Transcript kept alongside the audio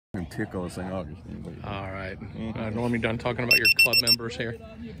Tickle St. Augustine. All right. Norm, you done talking about your club members here?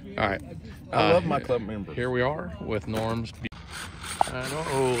 All right. I love my club members. Here we are with Norm's.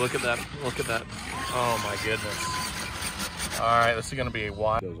 Oh, look at that. Look at that. Oh, my goodness. All right. This is going to be a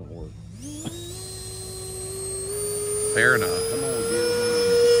wild. Doesn't work. Fair enough.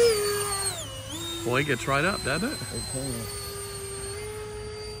 Boy, it gets right up, doesn't it?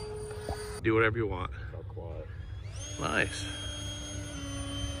 Do whatever you want. How quiet. Nice.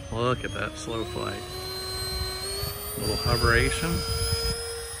 Look at that slow flight. Little hoveration.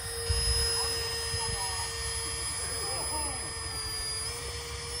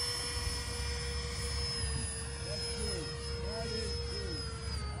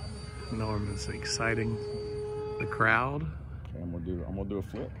 Norm is exciting the crowd. Okay, I'm gonna do a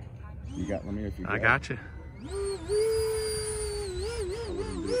flip. You got me if you got I got you.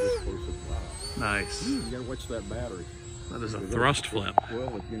 Nice. You gotta watch that battery. That is a thrust flip.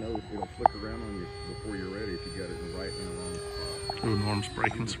 Well, if you know, it'll flick around on you before you're ready if you got it in the right and wrong spot. Ooh, Norm's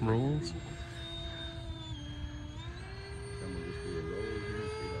breaking some rules. I'm gonna just do a roll here and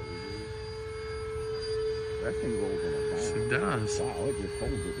see how we do. That thing rolls on a Yes, dime. it does. Wow, it just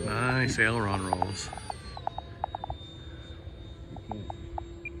holds it. Nice aileron rolls.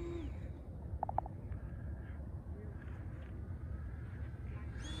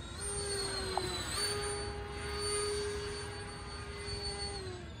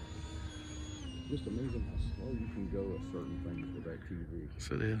 Just amazing how slow you can go at certain things with that TV. Yes,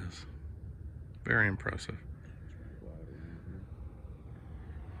 it is. Very impressive.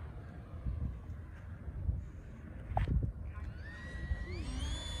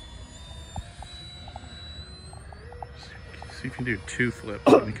 See if you can do 2 flips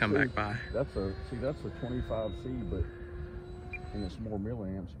when you come back by. That's a 25C, but and it's more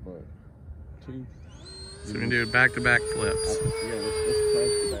milliamps, but 2. So we can do back-to-back flips. Yeah, let's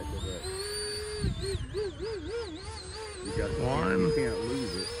crash the back of that. You got 1. You can't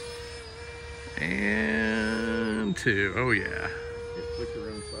lose it. And 2. Oh yeah. It flicked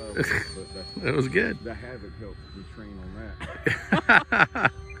around sideways, but That was good. The Havoc helped me train on that.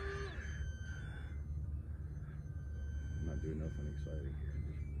 I'm not doing nothing exciting here.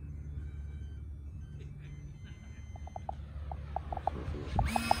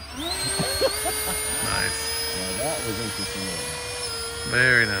 Nice. Now that was interesting.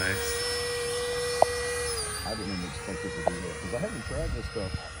 Very nice. I didn't even expect it to do that because I haven't tried this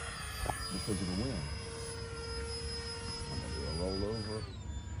stuff because of the wind. I'm gonna do a rollover.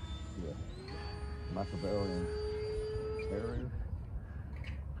 Yeah. Machiavellian carrier.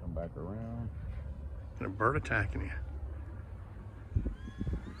 Come back around. And a bird attacking you.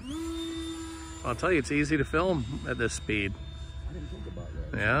 I'll tell you, it's easy to film at this speed. I didn't think about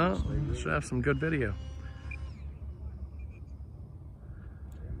that. Yeah, should have some good video.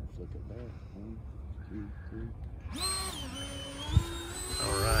 Flip it back. 1, 2, 3.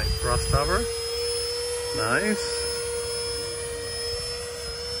 All right, thrust hover. Nice.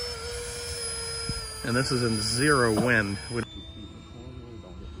 And this is in 0 wind.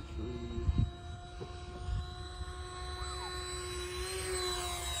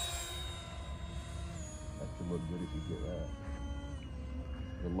 That should look good if you get that.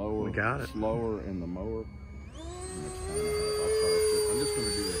 The lower, We got it. slower, and the mower. I'm just going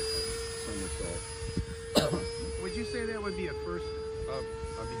to do a somersault. Would you say that would be a first a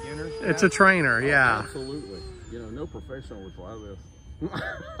beginner's? It's a trainer, yeah. Absolutely. You know, no professional would fly this.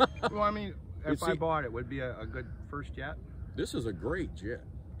 Well, I mean, if I bought it, would be a good first jet. This is a great jet.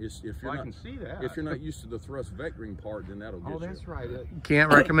 If you're I not, can see that. If you're not used to the thrust vectoring part, then that'll get you. Oh, that's right.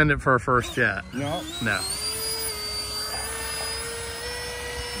 Can't recommend it for a first jet. No. No.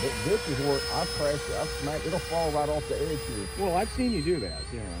 But this is where I crashed it. I smacked. It'll fall right off the edge here. Well, I've seen you do that.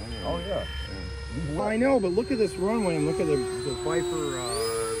 Yeah. Oh yeah. Well, I know, but look at this runway and look at the Viper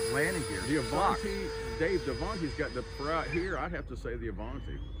landing gear. The Avanti, Dave, the Avanti's got the out here. I'd have to say the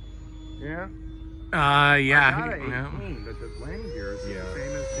Avanti. Yeah. Yeah. I got an 18, but the landing gear is the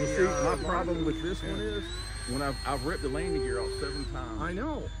same as the. Well, see, my problem with this one is when I've ripped the landing gear out 7 times. I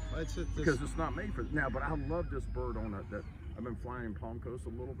know. Because it's not made for now. But I love this bird on that. I've been flying in Palm Coast a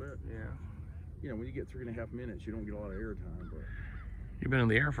little bit. Yeah. You know, when you get 3.5 minutes, you don't get a lot of air time. But You've been in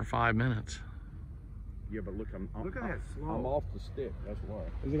the air for 5 minutes. yeah, but look, Look at that slow. I'm off the stick. That's why.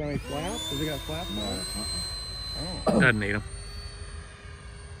 Has it got any flaps? Has it got flaps? No. Oh. Doesn't need them.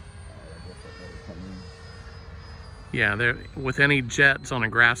 Yeah, with any jets on a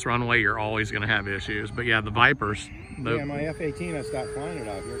grass runway, you're always going to have issues. But yeah, the Vipers. Yeah, my F-18, I stopped flying it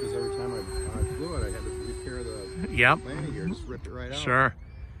out here because every time I flew it, I had to repair the Yep. landing gear, just ripped it right out. Sure.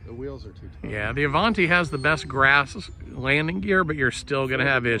 The wheels are too tight. Yeah, the Avanti has the best grass landing gear, but you're still going to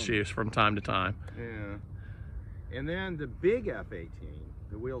have issues from time to time. Yeah. And then the big F-18,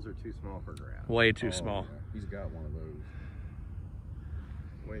 the wheels are too small for grass. Way too small. Yeah. He's got one of those.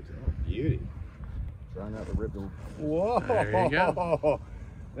 Way too. Oh, beauty. Trying not to rip them. Whoa. There you go.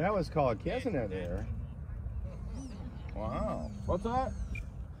 That was called kissing it there. Wow. What's that?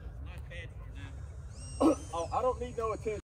 Oh, I don't need no attention.